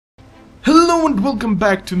Hello and welcome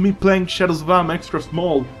back to me playing Shadows of Am Extra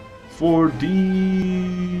Small for I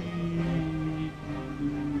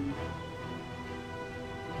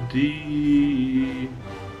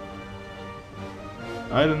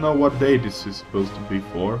don't know what day this is supposed to be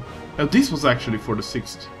for. Oh, this was actually for the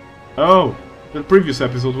 6th. Oh, the previous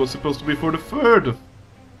episode was supposed to be for the 3rd.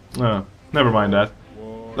 Never mind that.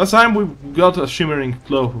 Last time we got a shimmering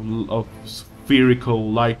flow of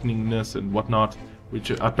spherical lightningness and whatnot, which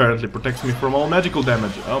apparently protects me from all magical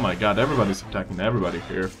damage. Oh my god, everybody's attacking everybody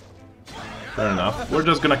here. Fair enough. We're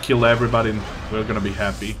just gonna kill everybody and we're gonna be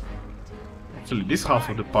happy. Actually, this half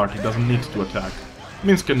of the party doesn't need to attack.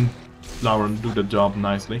 Minsk and Lauren do the job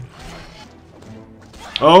nicely.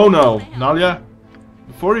 Oh no! Nalia,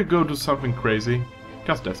 before you go do something crazy,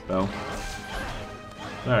 cast that spell.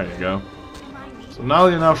 There you go. So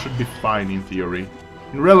Nalia now should be fine in theory.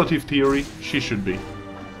 In relative theory, she should be.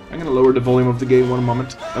 I'm gonna lower the volume of the game one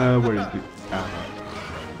moment. Where is the...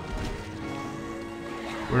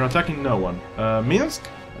 We're attacking no one. Minsk?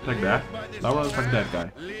 Attack that. Lauren, attack that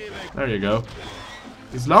guy. There you go.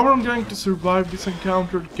 Is Lauren going to survive this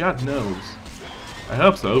encounter? God knows. I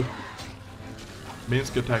hope so.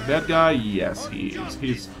 Minsk, attack that guy? Yes, he is.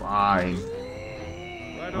 He's fine.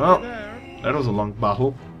 Well, that was a long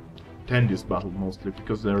battle. Tedious battle mostly,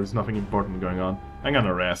 because there is nothing important going on. I'm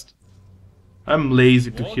gonna rest. I'm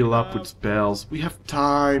lazy to heal up with spells. We have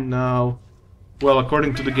time now. Well,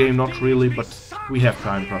 according to the game, not really, but we have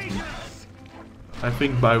time, trust me. I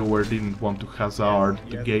think BioWare didn't want to hazard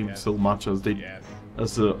the game so much as the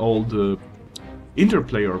old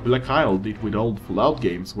Interplay or Black Isle did with old Fallout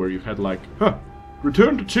games, where you had like,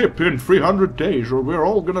 return to chip in 300 days or we're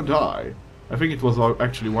all gonna die. I think it was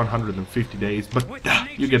actually 150 days, but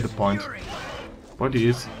you get the point. Point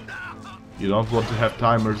is, you don't want to have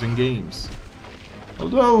timers in games.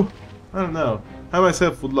 Although, I don't know, I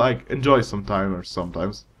myself would enjoy some timers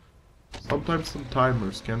sometimes. Sometimes some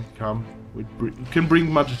timers can bring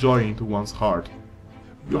much joy into one's heart.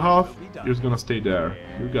 You're just gonna stay there.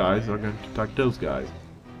 You guys are going to attack those guys.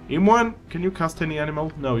 Imwan, can you cast any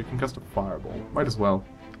animal? No, you can cast a fireball. Might as well.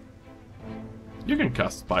 You can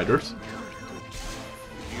cast spiders.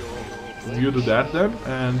 You do that then,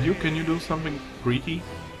 and can you do something freaky?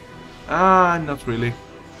 Not really.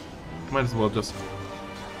 Might as well just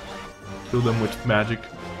kill them with magic.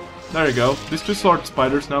 There you go. These two sword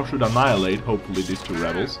spiders now should annihilate, hopefully, these two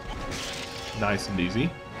rebels. Nice and easy.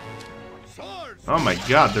 Oh my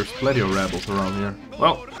god, there's plenty of rebels around here.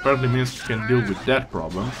 Well, apparently Minsk can deal with that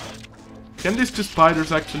problem. Can these two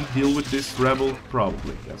spiders actually deal with this rebel?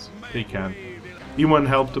 Probably, yes. They can. Iwan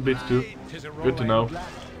helped a bit too. Good to know.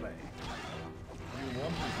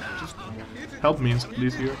 Just help Minsk,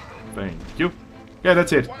 please, here. Thank you. Yeah,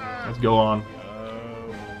 that's it. Let's go on.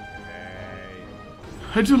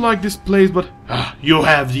 I do like this place, but... you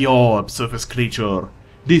have the orb, surface creature.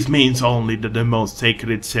 This means only that the most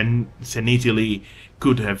sacred Zenithili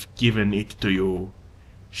could have given it to you.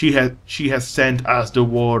 She has sent us the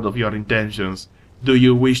word of your intentions. Do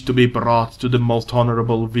you wish to be brought to the most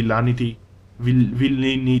honorable Villynaty,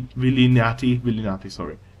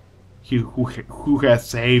 sorry. Who has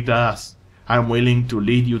saved us? I'm willing to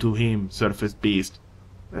lead you to him, surface beast.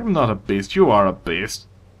 I'm not a beast, you are a beast.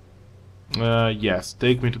 Yes,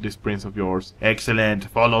 take me to this prince of yours. Excellent,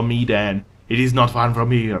 follow me then. It is not far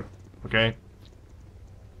from here. Okay?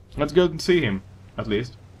 Let's go and see him, at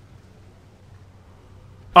least.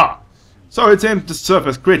 So it seems the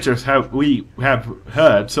surface creatures we have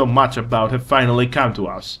heard so much about have finally come to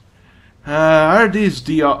us. Are these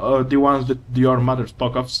the ones that your mother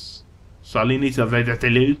spoke of?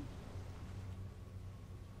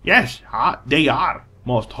 Yes, they are,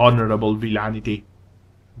 most honorable Villynaty.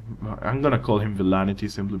 I'm gonna call him Villynaty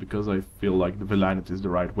simply because I feel like the Villynaty is the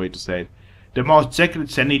right way to say it. The most sacred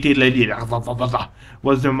Zenithili lady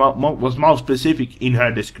was most specific in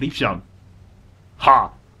her description.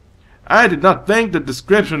 Ha! I did not think the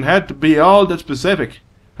description had to be all that specific.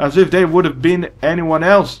 As if they would have been anyone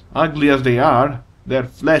else, ugly as they are. Their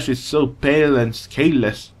flesh is so pale and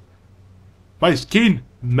scaleless. My skin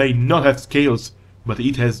may not have scales, but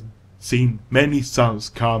it has seen many suns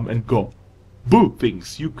come and go. Boo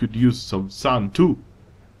thinks you could use some sun too.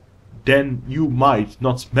 Then you might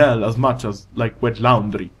not smell as much as like wet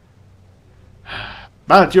laundry.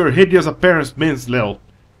 But your hideous appearance means little,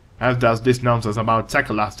 as does this nonsense about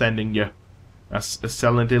Sakala sending you. As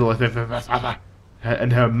silent little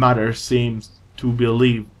and her mother seems to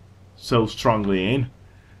believe so strongly in.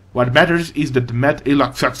 What matters is that the Met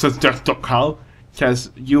Ilaksaksakal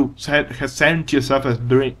has sent yourself as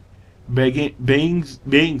beings,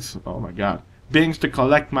 oh my god, beings to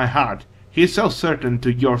collect my heart. He is so certain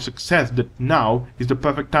to your success that now is the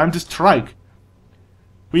perfect time to strike.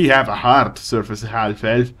 We have a heart, surface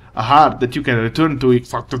half-elf, a heart that you can return to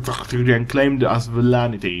and claimed as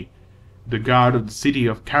Villynaty. The guard of the city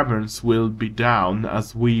of caverns will be down,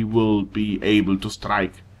 as we will be able to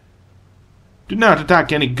strike. Do not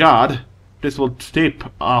attack any guard. This will tip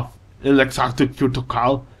off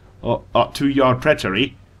Ilexactucal to your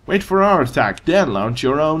treachery. Wait for our attack, then launch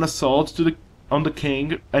your own assault on the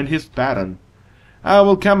king and his baron. I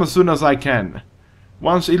will come as soon as I can.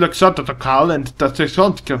 Once Ilexactucal and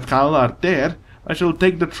Tachekal are there, I shall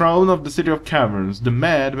take the throne of the city of caverns. The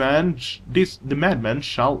madman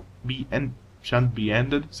shall be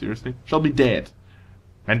dead,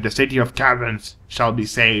 and the city of caverns shall be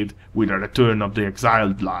saved with the return of the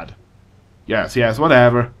exiled lad. Yes,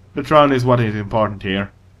 whatever. The throne is what is important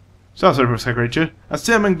here. So, Surface Creature,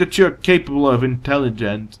 assuming that you're capable of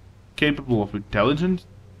intelligent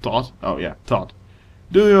thought? Oh yeah, thought.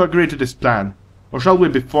 Do you agree to this plan? Or shall we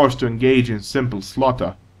be forced to engage in simple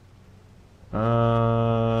slaughter? I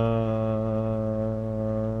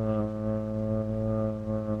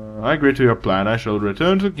agree to your plan. I shall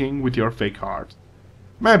return to the king with your fake heart.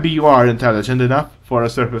 Maybe you are intelligent enough for a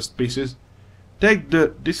surface species. Take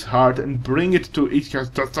this heart and bring it to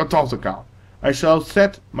Ilexactucal. I shall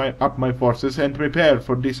set up my forces and prepare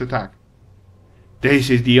for this attack. This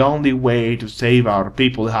is the only way to save our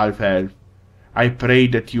people, half-elf. I pray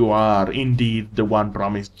that you are indeed the one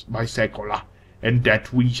promised by Sekola, and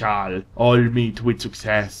that we shall all meet with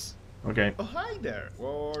success. Okay. Oh, hi there.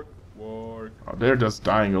 Work. Oh, they're just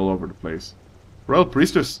dying all over the place. Royal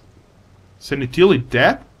Priestess. Senitili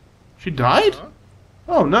dead? She died?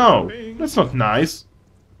 Oh no, that's not nice.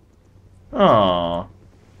 Oh,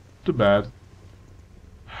 too bad.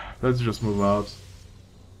 Let's just move out.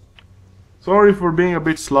 Sorry for being a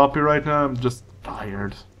bit sloppy right now, I'm just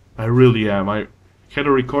tired. I really am. I had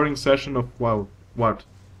a recording session of, well, what?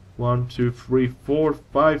 1, 2, 3, 4,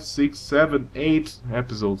 5, 6, 7, 8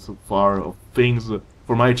 episodes so far of things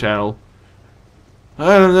for my channel.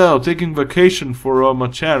 I don't know, taking vacation for my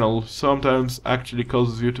channel sometimes actually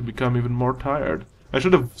causes you to become even more tired. I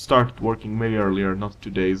should have started working way earlier, not 2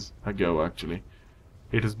 days ago actually.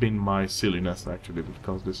 It has been my silliness actually that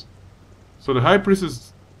caused this. So the High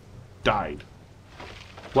Priestess died.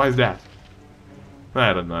 Why is that?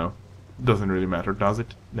 I don't know. It doesn't really matter, does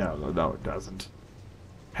it? No, it doesn't.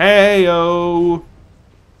 Hey-o!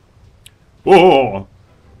 Oh!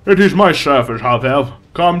 It is my surface, half-elf.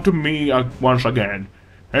 Come to me once again.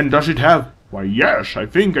 And does it have? Why, yes, I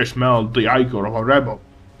think I smelled the ichor of a rebel.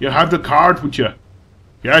 You have the card with you?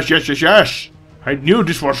 Yes. I knew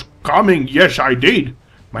this was coming, yes, I did.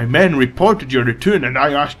 My men reported your return, and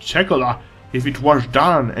I asked Sekola if it was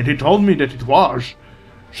done, and he told me that it was.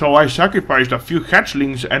 So I sacrificed a few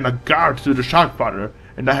hatchlings and a guard to the Shockfather,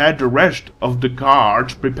 and I had the rest of the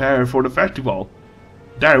guards prepare for the festival.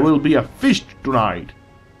 There will be a feast tonight.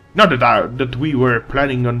 Not that we were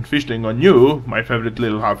planning on feasting on you, my favorite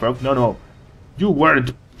little half-elf. No. You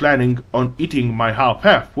weren't planning on eating my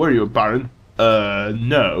half-elf, were you, Baron?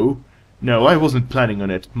 No. No, I wasn't planning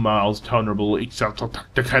on it, most honorable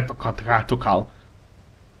Ilexactucal.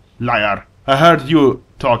 Liar. I heard you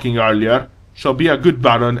talking earlier, so be a good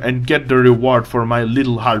Baron and get the reward for my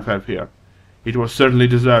little half-elf here. It was certainly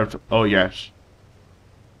deserved, oh yes.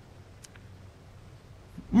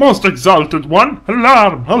 Most exalted one,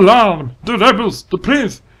 alarm, alarm! The rebels, the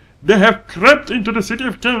prince, they have crept into the city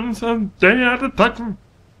of Kings and they are attacking.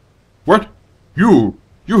 What? You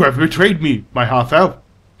have betrayed me, my half-elf.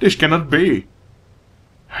 This cannot be.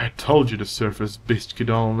 I told you the surface beast could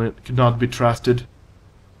not be trusted.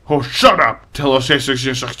 Oh, shut up! Tell us,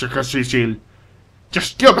 Cecil.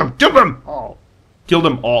 Just kill them all. Kill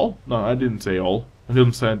them all? No, I didn't say all. I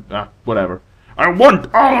didn't say, whatever. I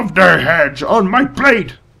want all of their heads on my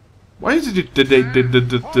plate! Why is it that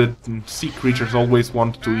the sea creatures always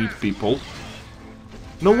want to eat people?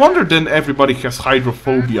 No wonder then everybody has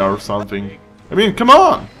hydrophobia or something. I mean, come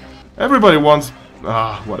on! Everybody wants...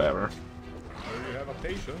 whatever.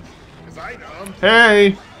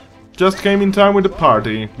 Hey! Just came in time with the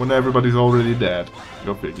party, when everybody's already dead.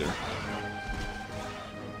 Go figure.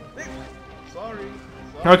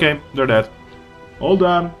 Okay, they're dead. All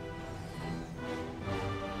done.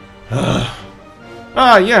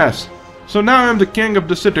 Yes! So now I'm the king of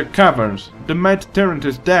the city caverns. The mad tyrant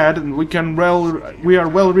is dead and we are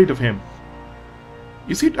well rid of him.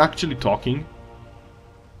 Is he actually talking?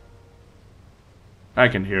 I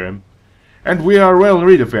can hear him. And we are well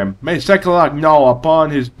rid of him. May Sekola gnaw upon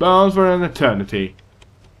his bones for an eternity.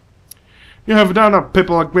 You have done our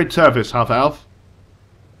people a great service, half-elf.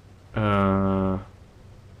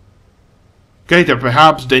 Greater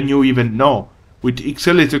perhaps than you even know. With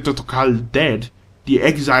Ixelitotokal dead, the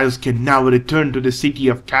exiles can now return to the city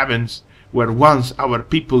of caverns, where once our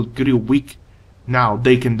people grew weak. Now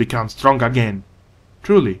they can become strong again.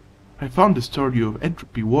 Truly, I found the story of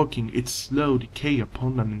entropy working its slow decay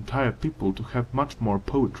upon an entire people to have much more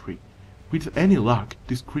poetry. With any luck,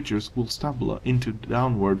 these creatures will stumble into the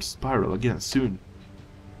downward spiral again soon.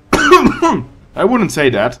 I wouldn't say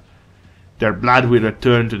that. Their blood will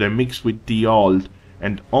return to the mix with the old,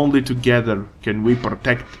 and only together can we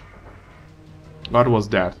protect... What was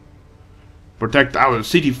that? Protect our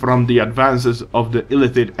city from the advances of the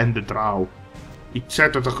Illithid and the Drow.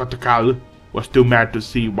 Ixetotokotakal was too mad to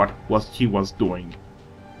see what he was doing.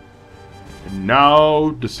 And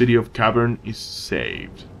now the city of Cavern is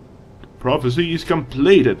saved. The prophecy is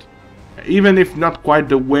completed, even if not quite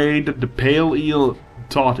the way that the Pale Eel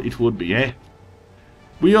thought it would be, eh?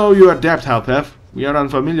 We owe you a debt, Halfef. We are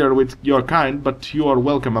unfamiliar with your kind, but you are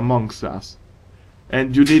welcome amongst us.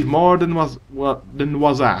 And you did more than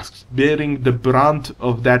was asked, bearing the brunt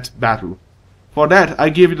of that battle. For that, I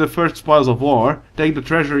give you the first spoils of war. Take the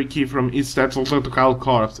treasury key from Ixtetotokal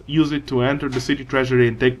corpse, use it to enter the city treasury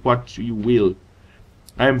and take what you will.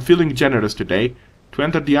 I am feeling generous today. To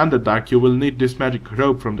enter the Underdark, you will need this magic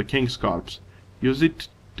rope from the king's corpse. Use it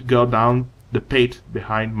to go down the pit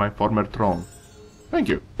behind my former throne. Thank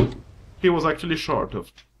you. He was actually short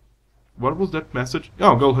of... What was that message?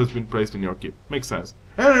 Oh, gold has been placed in your keep. Makes sense.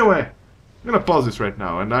 Anyway, I'm gonna pause this right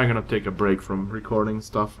now, and I'm gonna take a break from recording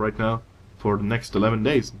stuff right now for the next 11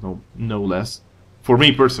 days, no less. For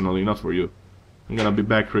me personally, not for you. I'm gonna be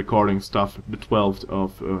back recording stuff the 12th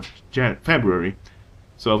of February.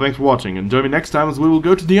 So thanks for watching, and join me next time as we will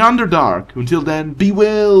go to the Underdark. Until then, be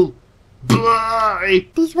well! Bye!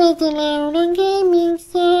 This was the Loud on Gaming,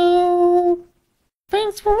 so...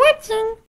 Thanks for watching!